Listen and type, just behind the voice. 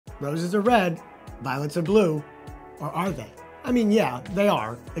Roses are red, violets are blue, or are they? I mean, yeah, they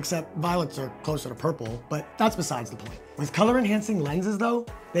are, except violets are closer to purple, but that's besides the point. With color-enhancing lenses though,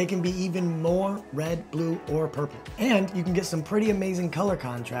 they can be even more red, blue, or purple. And you can get some pretty amazing color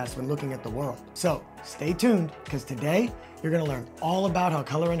contrast when looking at the world. So stay tuned, because today you're gonna learn all about how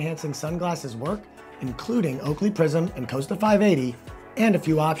color-enhancing sunglasses work, including Oakley Prizm and Costa 580, and a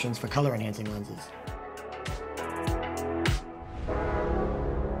few options for color-enhancing lenses.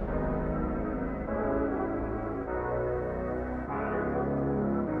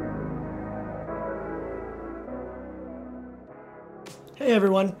 Hey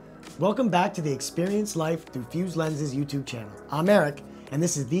everyone, welcome back to the Experience Life Through Fuse Lenses YouTube channel. I'm Eric, and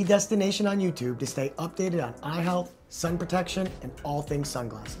this is the destination on YouTube to stay updated on eye health, sun protection, and all things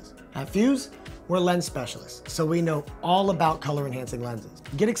sunglasses. At Fuse, we're lens specialists, so we know all about color-enhancing lenses.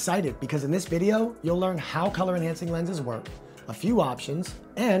 Get excited because in this video, you'll learn how color-enhancing lenses work, a few options,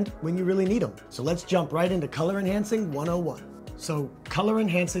 and when you really need them. So let's jump right into Color-Enhancing 101. So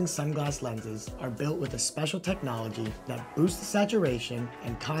color-enhancing sunglass lenses are built with a special technology that boosts the saturation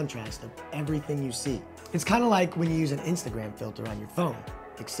and contrast of everything you see. It's kind of like when you use an Instagram filter on your phone,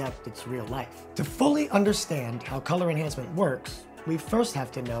 except it's real life. To fully understand how color enhancement works, we first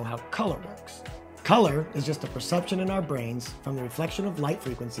have to know how color works. Color is just a perception in our brains from the reflection of light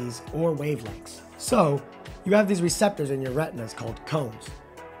frequencies or wavelengths. So you have these receptors in your retinas called cones.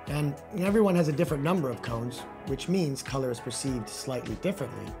 And everyone has a different number of cones, which means color is perceived slightly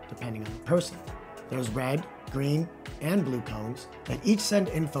differently depending on the person. There's red, green, and blue cones that each send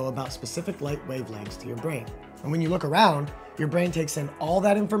info about specific light wavelengths to your brain. And when you look around, your brain takes in all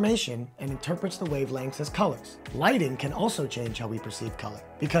that information and interprets the wavelengths as colors. Lighting can also change how we perceive color,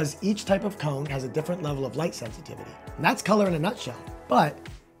 because each type of cone has a different level of light sensitivity. And that's color in a nutshell. But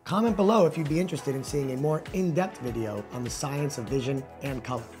comment below if you'd be interested in seeing a more in-depth video on the science of vision and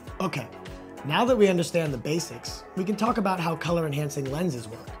color. Okay, now that we understand the basics, we can talk about how color-enhancing lenses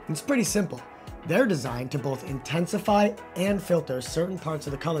work. It's pretty simple. They're designed to both intensify and filter certain parts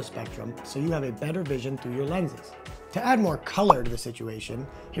of the color spectrum so you have a better vision through your lenses. To add more color to the situation,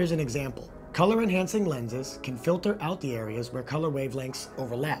 here's an example. Color-enhancing lenses can filter out the areas where color wavelengths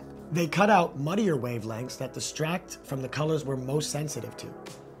overlap. They cut out muddier wavelengths that distract from the colors we're most sensitive to,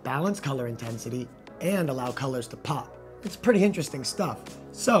 balance color intensity, and allow colors to pop. It's pretty interesting stuff.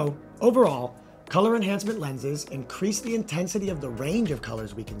 So, overall, color enhancement lenses increase the intensity of the range of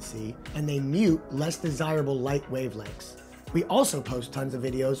colors we can see, and they mute less desirable light wavelengths. We also post tons of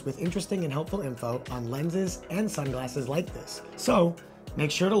videos with interesting and helpful info on lenses and sunglasses like this. So, make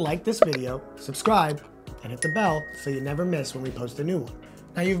sure to like this video, subscribe, and hit the bell so you never miss when we post a new one.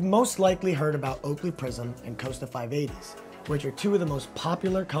 Now, you've most likely heard about Oakley Prizm and Costa 580s, which are two of the most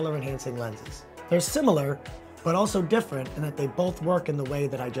popular color-enhancing lenses. They're similar, but also different in that they both work in the way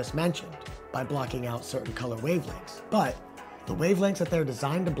that I just mentioned, by blocking out certain color wavelengths. But the wavelengths that they're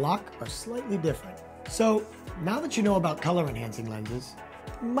designed to block are slightly different. So now that you know about color-enhancing lenses,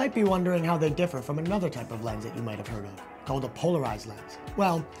 you might be wondering how they differ from another type of lens that you might have heard of, called a polarized lens.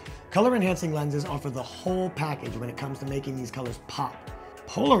 Well, color-enhancing lenses offer the whole package when it comes to making these colors pop.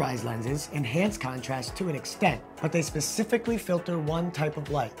 Polarized lenses enhance contrast to an extent, but they specifically filter one type of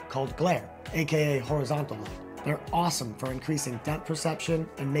light, called glare, aka horizontal light. They're awesome for increasing depth perception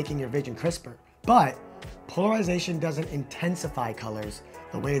and making your vision crisper, but polarization doesn't intensify colors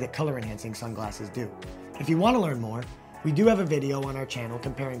the way that color-enhancing sunglasses do. If you want to learn more, we do have a video on our channel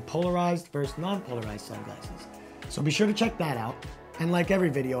comparing polarized versus non-polarized sunglasses, so be sure to check that out. And like every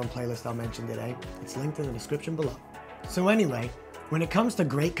video and playlist I'll mention today, it's linked in the description below. So anyway, when it comes to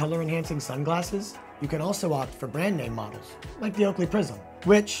great color-enhancing sunglasses, you can also opt for brand name models, like the Oakley Prizm,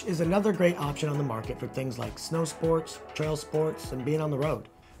 which is another great option on the market for things like snow sports, trail sports, and being on the road.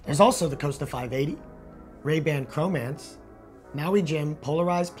 There's also the Costa 580, Ray-Ban Chromance, Maui Jim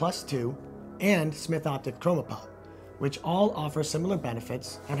Polarized Plus 2, and Smith Optic Chromapop, which all offer similar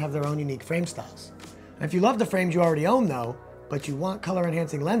benefits and have their own unique frame styles. And if you love the frames you already own though, but you want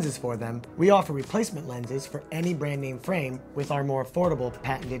color-enhancing lenses for them, we offer replacement lenses for any brand name frame with our more affordable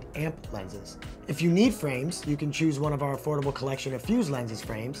patented AMP lenses. If you need frames, you can choose one of our affordable collection of Fuse lenses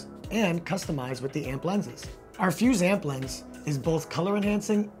frames and customize with the AMP lenses. Our Fuse AMP lens is both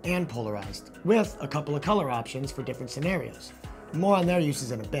color-enhancing and polarized, with a couple of color options for different scenarios. More on their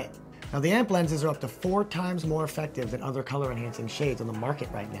uses in a bit. Now, the AMP lenses are up to 4 times more effective than other color-enhancing shades on the market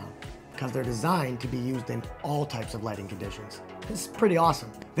right now, because they're designed to be used in all types of lighting conditions. It's pretty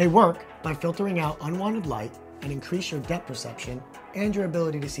awesome. They work by filtering out unwanted light and increase your depth perception and your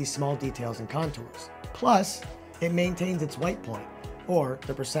ability to see small details and contours. Plus, it maintains its white point, or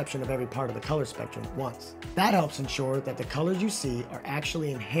the perception of every part of the color spectrum at once. That helps ensure that the colors you see are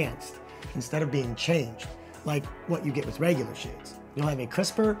actually enhanced instead of being changed, like what you get with regular shades. You'll have a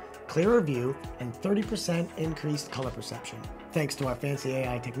crisper, clearer view and 30% increased color perception, thanks to our fancy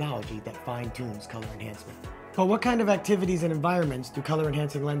AI technology that fine-tunes color enhancement. But what kind of activities and environments do color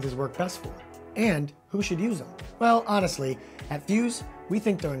enhancing lenses work best for? And who should use them? Well, honestly, at Fuse, we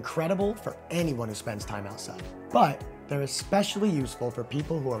think they're incredible for anyone who spends time outside. But they're especially useful for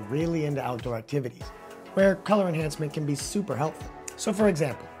people who are really into outdoor activities, where color enhancement can be super helpful. So for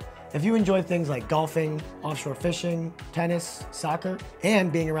example, if you enjoy things like golfing, offshore fishing, tennis, soccer,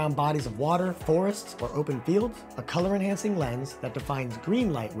 and being around bodies of water, forests, or open fields, a color enhancing lens that defines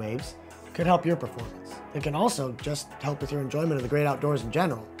green light waves could help your performance. It can also just help with your enjoyment of the great outdoors in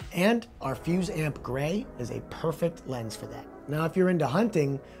general. And our Fuse Amp Gray is a perfect lens for that. Now, if you're into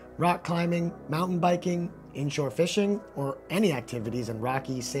hunting, rock climbing, mountain biking, inshore fishing, or any activities in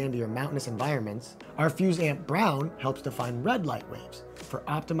rocky, sandy, or mountainous environments, our Fuse Amp Brown helps define red light waves for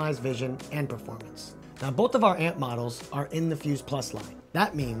optimized vision and performance. Now, both of our amp models are in the Fuse Plus line.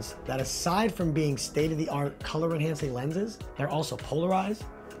 That means that aside from being state-of-the-art color-enhancing lenses, they're also polarized,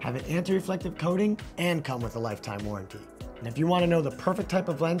 have an anti-reflective coating, and come with a lifetime warranty. And if you want to know the perfect type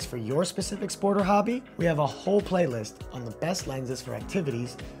of lens for your specific sport or hobby, we have a whole playlist on the best lenses for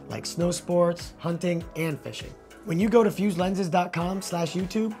activities like snow sports, hunting, and fishing. When you go to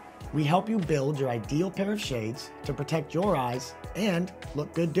fuselenses.com/YouTube, we help you build your ideal pair of shades to protect your eyes and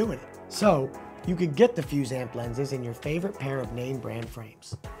look good doing it. So you could get the Fuse Amp lenses in your favorite pair of name brand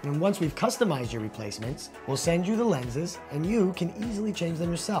frames. And once we've customized your replacements, we'll send you the lenses and you can easily change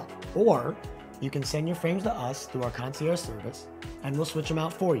them yourself. Or you can send your frames to us through our concierge service and we'll switch them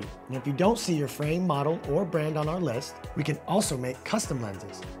out for you. And if you don't see your frame, model, or brand on our list, we can also make custom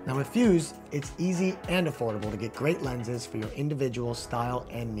lenses. Now with Fuse, it's easy and affordable to get great lenses for your individual style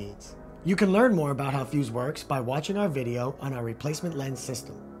and needs. You can learn more about how Fuse works by watching our video on our replacement lens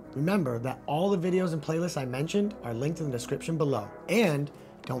system. Remember that all the videos and playlists I mentioned are linked in the description below. And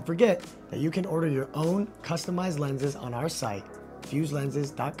don't forget that you can order your own customized lenses on our site,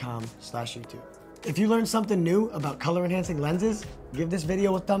 fuselenses.com/YouTube. If you learned something new about color enhancing lenses, give this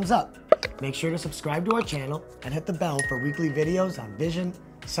video a thumbs up. Make sure to subscribe to our channel and hit the bell for weekly videos on vision,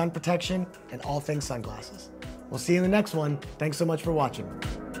 sun protection, and all things sunglasses. We'll see you in the next one. Thanks so much for watching.